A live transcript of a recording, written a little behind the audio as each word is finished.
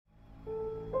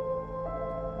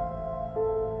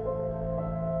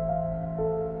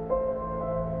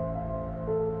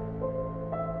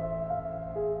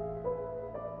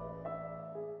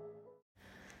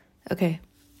Okay.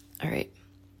 All right.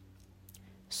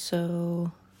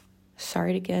 So,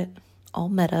 sorry to get all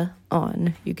meta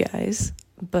on you guys,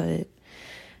 but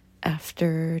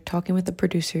after talking with the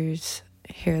producers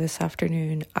here this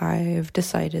afternoon, I've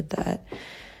decided that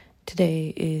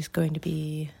today is going to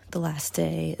be the last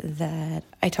day that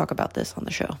I talk about this on the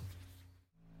show.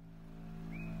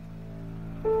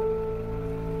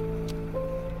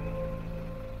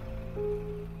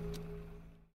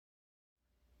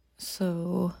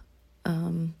 So,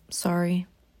 sorry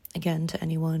again to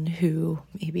anyone who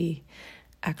maybe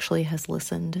actually has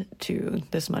listened to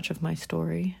this much of my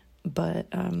story, but,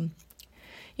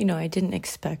 I didn't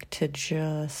expect to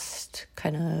just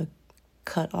kind of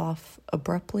cut off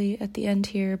abruptly at the end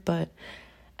here, but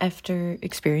after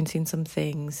experiencing some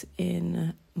things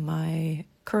in my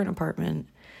current apartment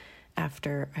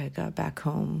after I got back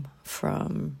home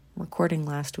from recording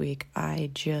last week,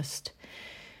 I just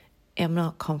am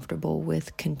not comfortable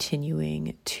with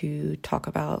continuing to talk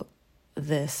about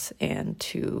this and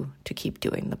to keep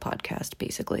doing the podcast,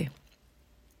 basically.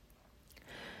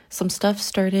 Some stuff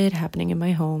started happening in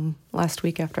my home last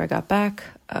week after I got back,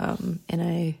 and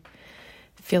I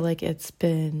feel like it's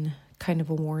been kind of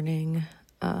a warning,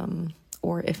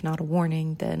 or if not a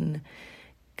warning, then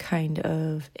kind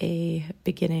of a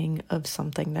beginning of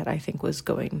something that I think was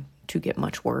going to get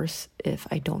much worse if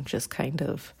I don't just kind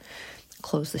of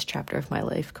close this chapter of my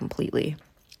life completely.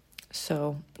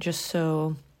 So just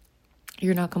so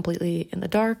you're not completely in the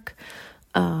dark,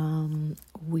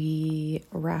 we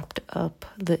wrapped up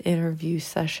the interview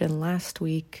session last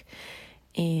week,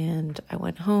 and I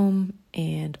went home,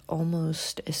 and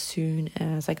almost as soon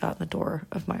as I got in the door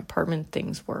of my apartment,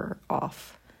 things were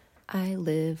off. I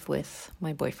live with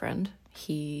my boyfriend.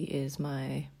 He is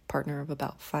my partner of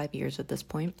about 5 years at this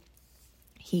point.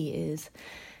 He is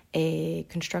a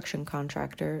construction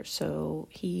contractor, so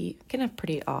he can have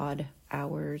pretty odd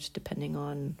hours depending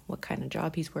on what kind of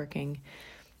job he's working.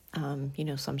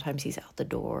 Sometimes he's out the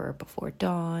door before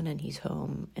dawn and he's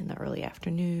home in the early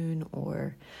afternoon,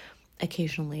 or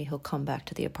occasionally he'll come back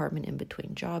to the apartment in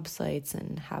between job sites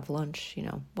and have lunch,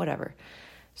 whatever.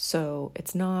 So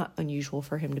it's not unusual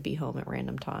for him to be home at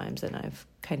random times, and I've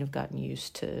kind of gotten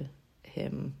used to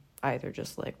him either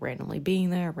just like randomly being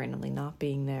there, randomly not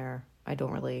being there. I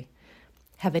don't really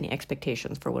have any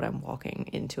expectations for what I'm walking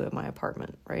into at my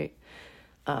apartment, right?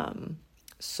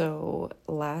 So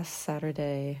last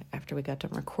Saturday, after we got done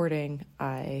recording,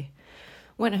 I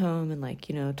went home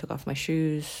and took off my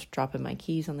shoes, dropping my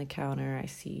keys on the counter. I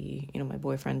see, my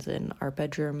boyfriend's in our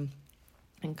bedroom,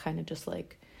 and kind of just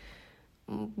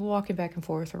walking back and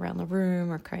forth around the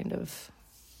room, or kind of,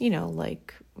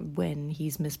 when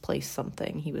he's misplaced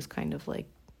something, he was kind of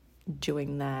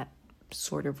doing that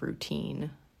sort of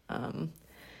routine.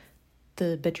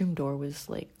 The bedroom door was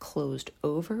closed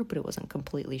over, but it wasn't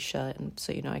completely shut, and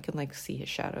so I can see his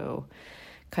shadow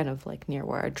kind of near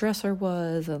where our dresser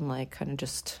was, and kind of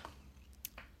just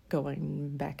going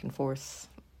back and forth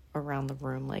around the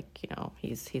room,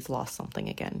 he's lost something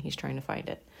again. He's trying to find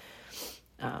it.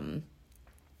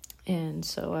 And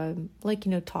so I'm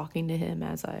talking to him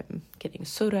as I'm getting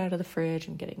soda out of the fridge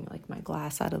and getting my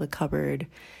glass out of the cupboard.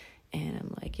 And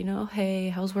I'm hey,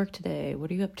 how's work today?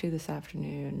 What are you up to this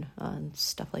afternoon? And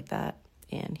stuff like that.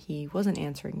 And he wasn't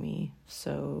answering me.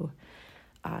 So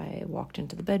I walked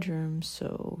into the bedroom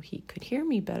so he could hear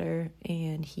me better.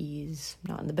 And he's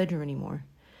not in the bedroom anymore.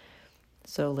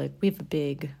 So we have a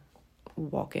big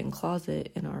walk-in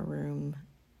closet in our room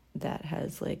that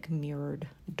has mirrored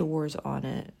doors on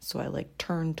it. So I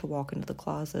turned to walk into the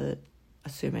closet,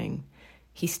 assuming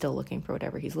he's still looking for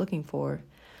whatever he's looking for.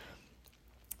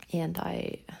 And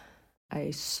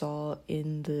I saw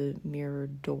in the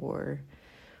mirrored door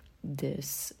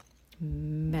this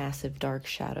massive dark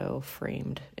shadow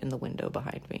framed in the window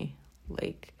behind me.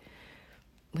 We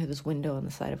have this window on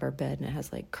the side of our bed, and it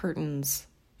has curtains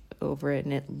over it,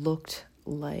 and it looked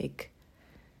like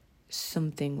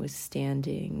something was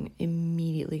standing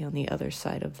immediately on the other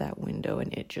side of that window,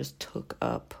 and it just took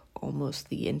up almost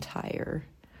the entire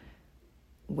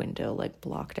window,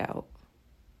 blocked out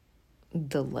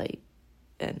the light,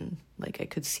 and I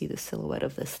could see the silhouette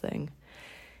of this thing,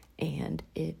 and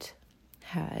it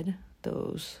had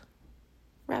those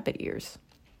rabbit ears.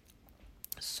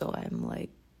 So I'm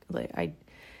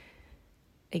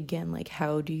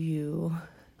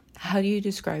how do you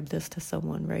describe this to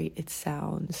someone, right? It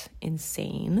sounds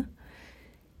insane,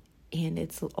 and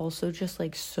it's also just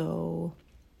so,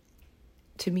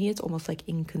 to me, it's almost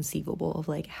inconceivable of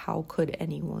how could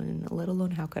anyone, let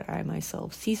alone how could I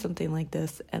myself, see something like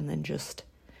this and then just,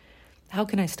 how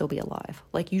can I still be alive?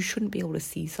 You shouldn't be able to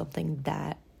see something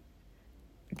that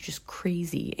just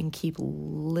crazy and keep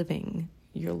living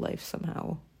your life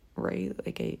somehow, right?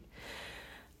 Like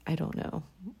I don't know.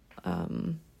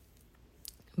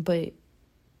 But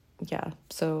yeah,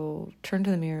 so turn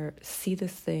to the mirror, see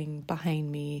this thing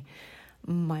behind me.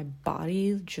 My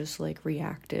body just like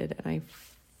reacted, and I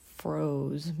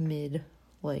froze mid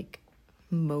like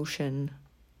motion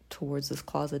towards this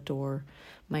closet door.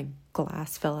 My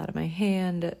glass fell out of my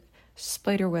hand,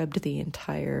 spiderwebbed the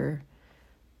entire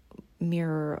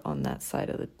mirror on that side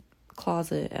of the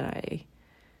closet, and I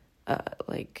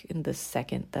like in the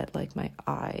second that like my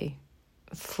eye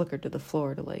flickered to the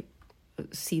floor to like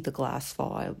see the glass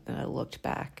fall, and I looked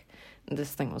back and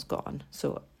this thing was gone.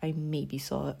 So I maybe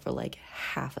saw it for like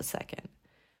half a second,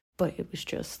 but it was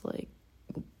just like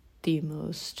the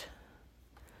most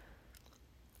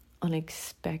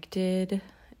unexpected,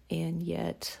 and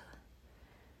yet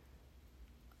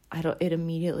it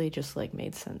immediately just like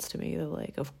made sense to me that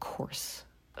like of course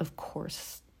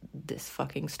this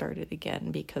fucking started again,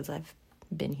 because I've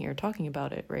been here talking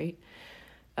about it, right?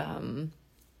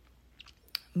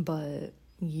 But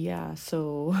yeah,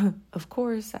 so of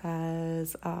course,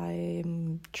 as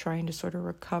I'm trying to sort of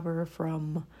recover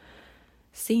from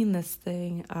seeing this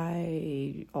thing,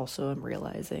 I also am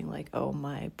realizing like, oh,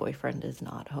 my boyfriend is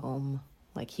not home.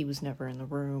 Like, he was never in the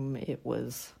room. It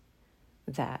was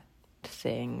that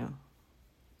thing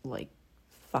like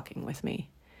fucking with me.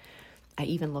 I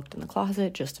even looked in the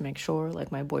closet just to make sure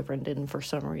like my boyfriend didn't for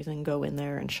some reason go in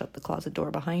there and shut the closet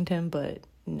door behind him, but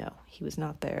no, he was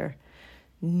not there.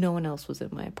 No one else was in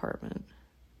my apartment.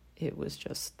 It was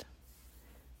just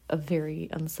a very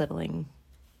unsettling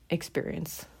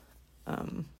experience.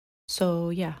 So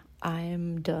yeah,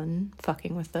 I'm done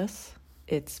fucking with this.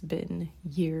 It's been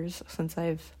years since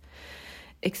I've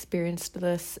experienced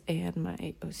this, and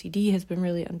my OCD has been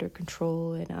really under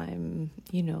control, and I'm,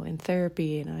 in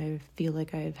therapy, and I feel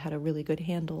like I've had a really good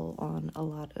handle on a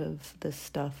lot of this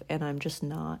stuff, and I'm just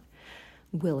not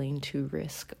willing to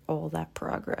risk all that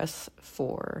progress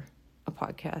for a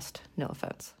podcast. No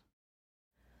offense.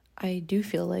 I do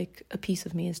feel like a piece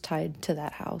of me is tied to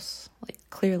that house. Like,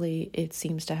 clearly it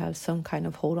seems to have some kind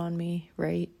of hold on me,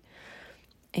 right?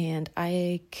 And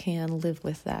I can live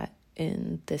with that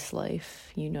in this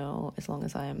life, as long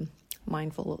as I'm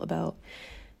mindful about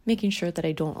making sure that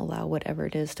I don't allow whatever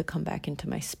it is to come back into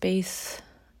my space,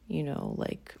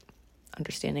 like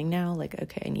understanding now, like,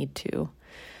 okay, I need to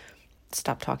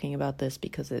stop talking about this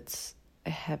because it's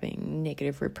having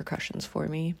negative repercussions for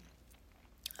me.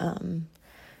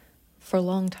 For a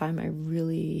long time, I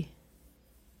really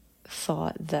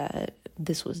thought that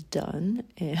this was done,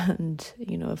 and,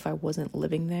 if I wasn't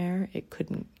living there, it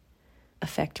couldn't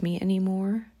affect me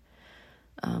anymore,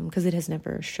 because it has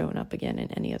never shown up again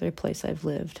in any other place I've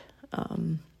lived.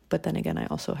 But then again, I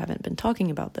also haven't been talking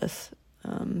about this,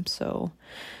 so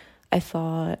I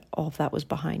thought all of that was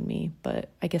behind me,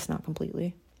 but I guess not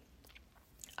completely.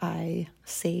 I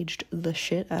saged the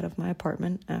shit out of my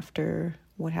apartment after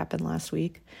what happened last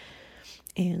week,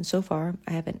 and so far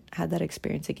I haven't had that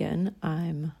experience again.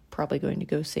 I'm probably going to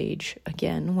go sage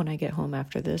again when I get home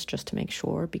after this, just to make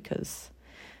sure, because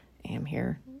I am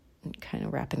here kind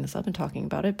of wrapping this up and talking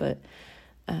about it. But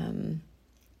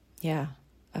yeah,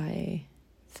 I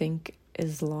think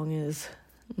as long as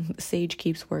sage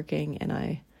keeps working and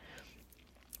I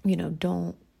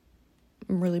don't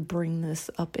really bring this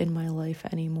up in my life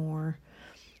anymore,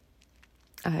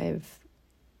 I've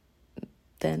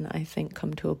then I think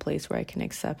come to a place where I can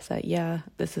accept that, yeah,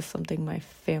 this is something my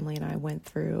family and I went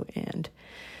through, and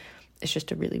it's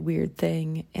just a really weird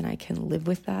thing, and I can live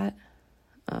with that.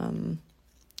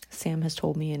 Sam has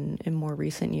told me in more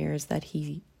recent years that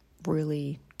he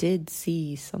really did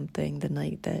see something the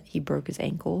night that he broke his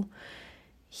ankle.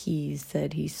 He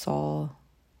said he saw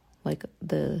like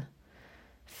the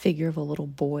figure of a little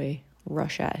boy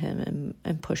rush at him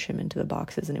and push him into the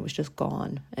boxes, and it was just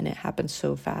gone. And it happened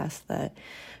so fast that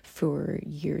for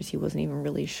years he wasn't even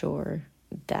really sure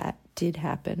that did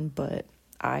happen, but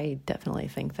I definitely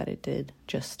think that it did.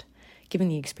 Just given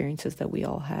the experiences that we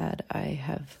all had, I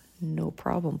have no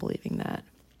problem believing that.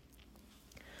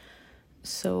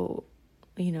 So,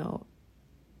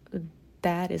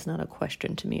 that is not a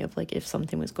question to me of like if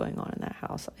something was going on in that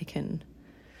house. I can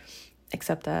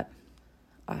accept that.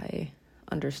 I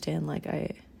understand, like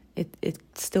it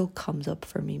still comes up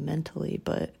for me mentally,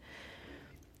 but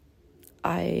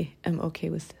I am okay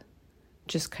with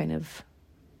just kind of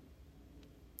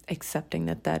accepting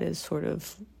that is sort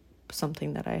of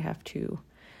something that I have to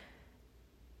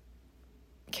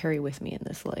carry with me in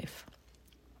this life.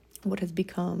 What has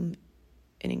become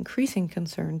an increasing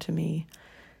concern to me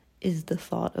is the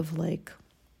thought of like,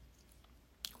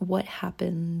 what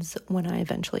happens when I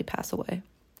eventually pass away.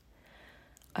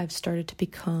 I've started to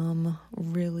become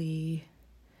really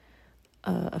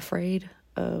afraid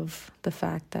of the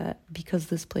fact that because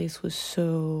this place was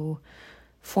so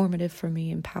formative for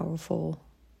me and powerful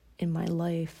in my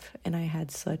life, and I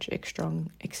had such strong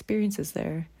experiences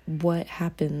there, what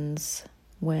happens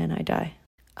when I die?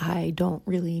 I don't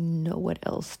really know what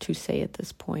else to say at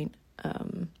this point.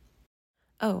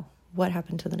 What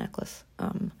happened to the necklace?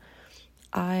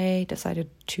 I decided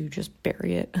to just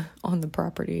bury it on the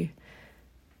property.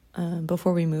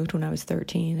 Before we moved when I was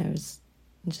 13, I was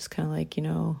just kind of like,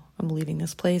 I'm leaving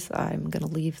this place. I'm going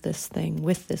to leave this thing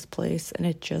with this place. And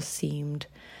it just seemed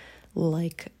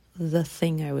like the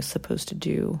thing I was supposed to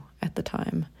do at the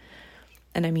time.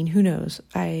 And I mean, who knows?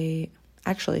 I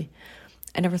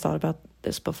never thought about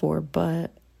this before,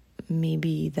 but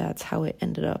maybe that's how it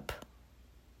ended up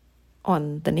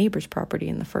on the neighbor's property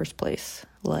in the first place.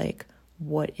 Like,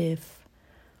 what if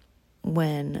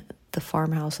when the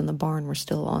farmhouse and the barn were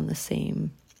still on the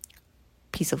same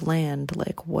piece of land,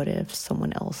 like what if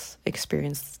someone else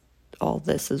experienced all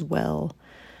this as well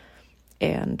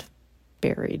and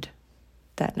buried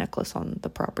that necklace on the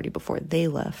property before they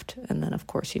left? And then of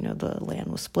course, the land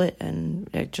was split and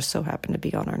it just so happened to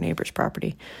be on our neighbor's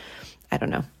property. I don't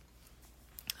know.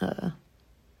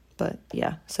 But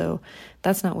yeah, so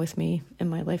that's not with me in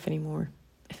my life anymore.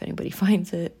 If anybody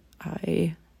finds it,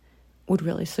 I would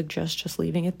really suggest just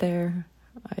leaving it there.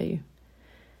 I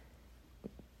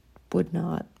would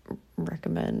not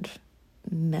recommend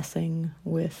messing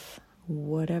with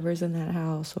whatever's in that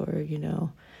house or,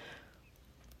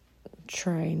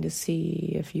 trying to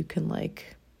see if you can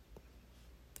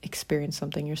experience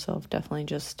something yourself. Definitely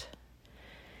just,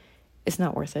 it's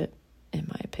not worth it, in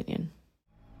my opinion.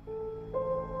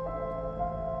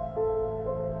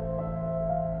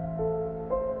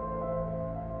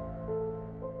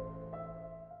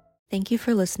 Thank you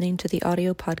for listening to the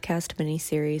audio podcast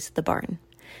miniseries, The Barn.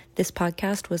 This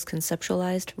podcast was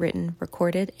conceptualized, written,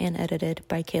 recorded, and edited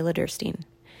by Kayla Durstein.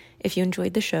 If you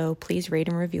enjoyed the show, please rate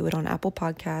and review it on Apple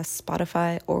Podcasts,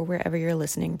 Spotify, or wherever you're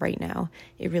listening right now.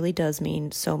 It really does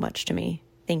mean so much to me.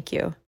 Thank you.